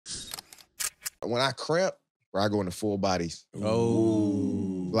When I cramp, bro, I go into full bodies.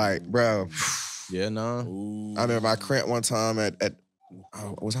 Oh. Like, bro. Yeah, no. I remember I cramped one time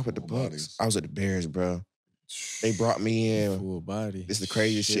was I with the Bucks? I was at the Bears, bro. They brought me in. Full body. This is the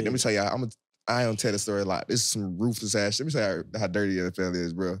craziest shit. Let me tell y'all, I don't tell the story a lot. This is some ruthless ass shit. Let me tell you how dirty the NFL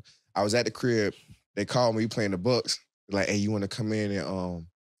is, bro. I was at the crib. They called me playing the Bucks. Like, hey, you want to come in and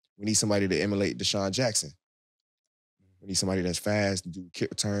we need somebody to emulate Deshaun Jackson. We need somebody that's fast, do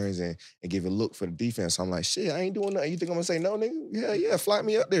kick returns, and give a look for the defense. So I'm like, shit, I ain't doing nothing. You think I'm gonna say no, nigga? Hell yeah, fly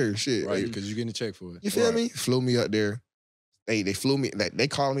me up there, shit. Right, because you're getting a check for it. You feel me? Flew me up there. They flew me. They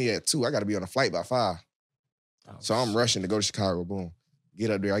called me at 2. I got to be on a flight by 5. So I'm rushing to go to Chicago. Boom,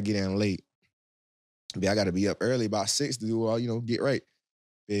 get up there. I get in late. I got to be up early about 6 to do all, get right.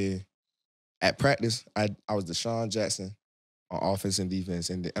 At practice, I was Deshaun Jackson on offense and defense,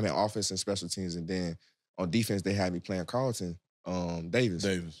 offense and special teams, and then on defense they had me playing Carlton Davis.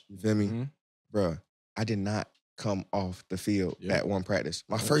 You feel me, bro? I did not come off the field at one practice.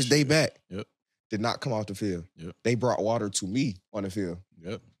 My first day back. Did not come off the field. They brought water to me on the field.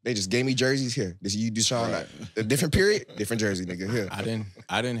 They just gave me jerseys here. This you Deshaun, like, a different period, different jersey, nigga. Here.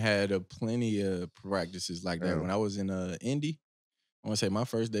 I didn't had plenty of practices like that when I was in Indy. I want to say my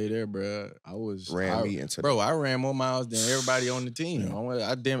first day there, bro. I ran more miles than everybody on the team.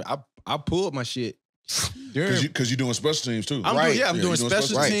 I pulled my shit. Because you're doing special teams too. I'm doing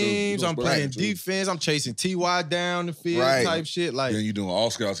special teams. I'm playing defense. I'm chasing TY down the field type shit. Like, then you doing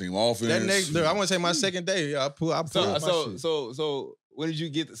all scout team offense. I want to say my second day. I pulled my shit. So when did you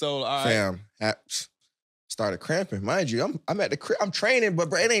get? So started cramping. Mind you, I'm at the crib. I'm training, but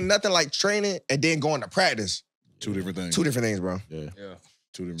bro, it ain't nothing like training and then going to practice. Two different things. Two different things, bro. Yeah.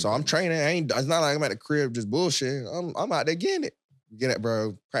 Two different. So I'm training. It's not like I'm at the crib just bullshit. I'm out there getting it. Get it,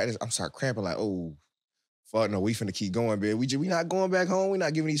 bro. Practice. I'm start cramping like, oh. Fuck no, we finna keep going, bitch. We not going back home. We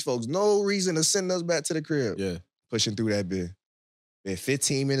not giving these folks no reason to send us back to the crib. Yeah. Pushing through that bit.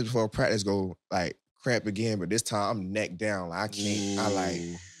 15 minutes before practice go, like, cramp again, but this time I'm neck down. Like, I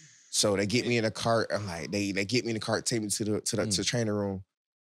can't. So they get me in a cart. I'm like, they get me in the cart, take me to the training room.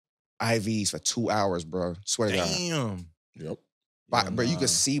 IVs for 2 hours, bro. Swear to God. Damn. Yep. Bro, you can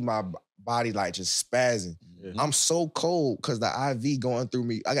see my body like just spazzing. Yeah. I'm so cold because the IV going through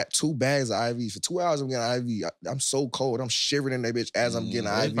me. I got 2 bags of IVs. For 2 hours I'm getting IV. I'm so cold. I'm shivering in that bitch as I'm getting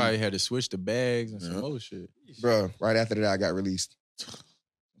IV. They probably had to switch the bags and some other shit. Bro, right after that I got released.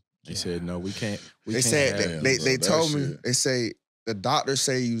 They said, no, we can't. They told me, they say, the doctors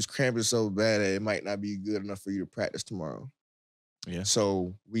say you was cramping so bad that it might not be good enough for you to practice tomorrow. Yeah.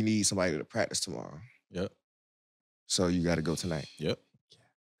 So we need somebody to practice tomorrow. Yep. So you got to go tonight. Yep.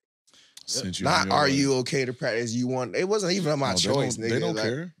 Not are you okay to practice? You want? It wasn't even my choice, nigga. They don't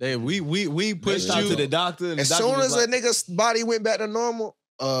care. We pushed you to the doctor. As soon as a nigga's body went back to normal,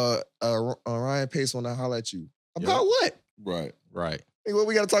 Ryan Pace wanna holler at you. About what? Right. Hey, what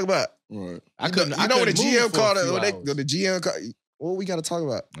we gotta talk about? Right. I couldn't. You know what the GM called it? The GM called. What we gotta talk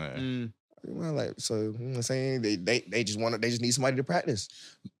about? Well, like, so you know what I'm saying, they just need somebody to practice.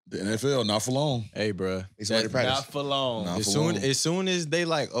 The NFL, not for long. Hey, bro, not for long. As soon as they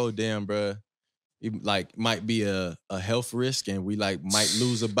like, oh damn, bro, it like might be a health risk, and we like might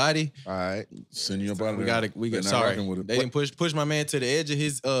lose a body. All right, send you about. We got. Sorry, they didn't push my man to the edge of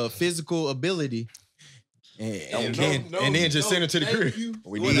his physical ability. And then just send him to the crib.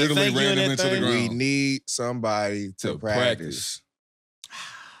 We literally ran him into the ground. We need somebody to practice.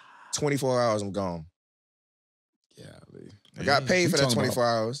 24 hours, I'm gone. Yeah, I got paid for that 24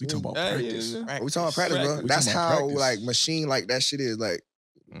 hours. We talking about practice. We talking about practice, bro. That's how like machine like that shit is. Like,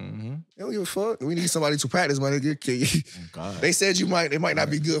 they don't give a fuck. We need somebody to practice, my nigga. They said it might not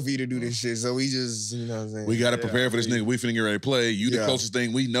be good for you to do this shit. So we just, you know what I'm saying? We got to prepare for this nigga. We finna get ready to play. You the closest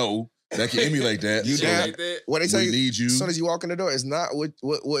thing we know that can emulate that. You so what they say? We need you. As soon as you walk in the door, it's not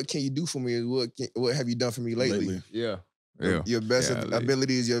what can you do for me? What have you done for me lately? Yeah. Your best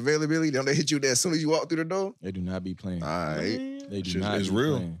ability is your availability. Don't they hit you there as soon as you walk through the door? They do not be playing. All right. They do not. It's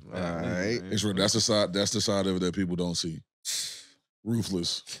real. Playing. All right. It's real. That's the side of it that people don't see.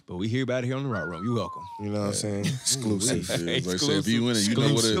 Ruthless. But we hear about it here on the Route Room. You're welcome. You know what I'm saying? Exclusive. Like I said, if you win it, you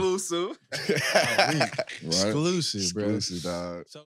know what it is. Exclusive. Right? Exclusive, bro. Exclusive, dog.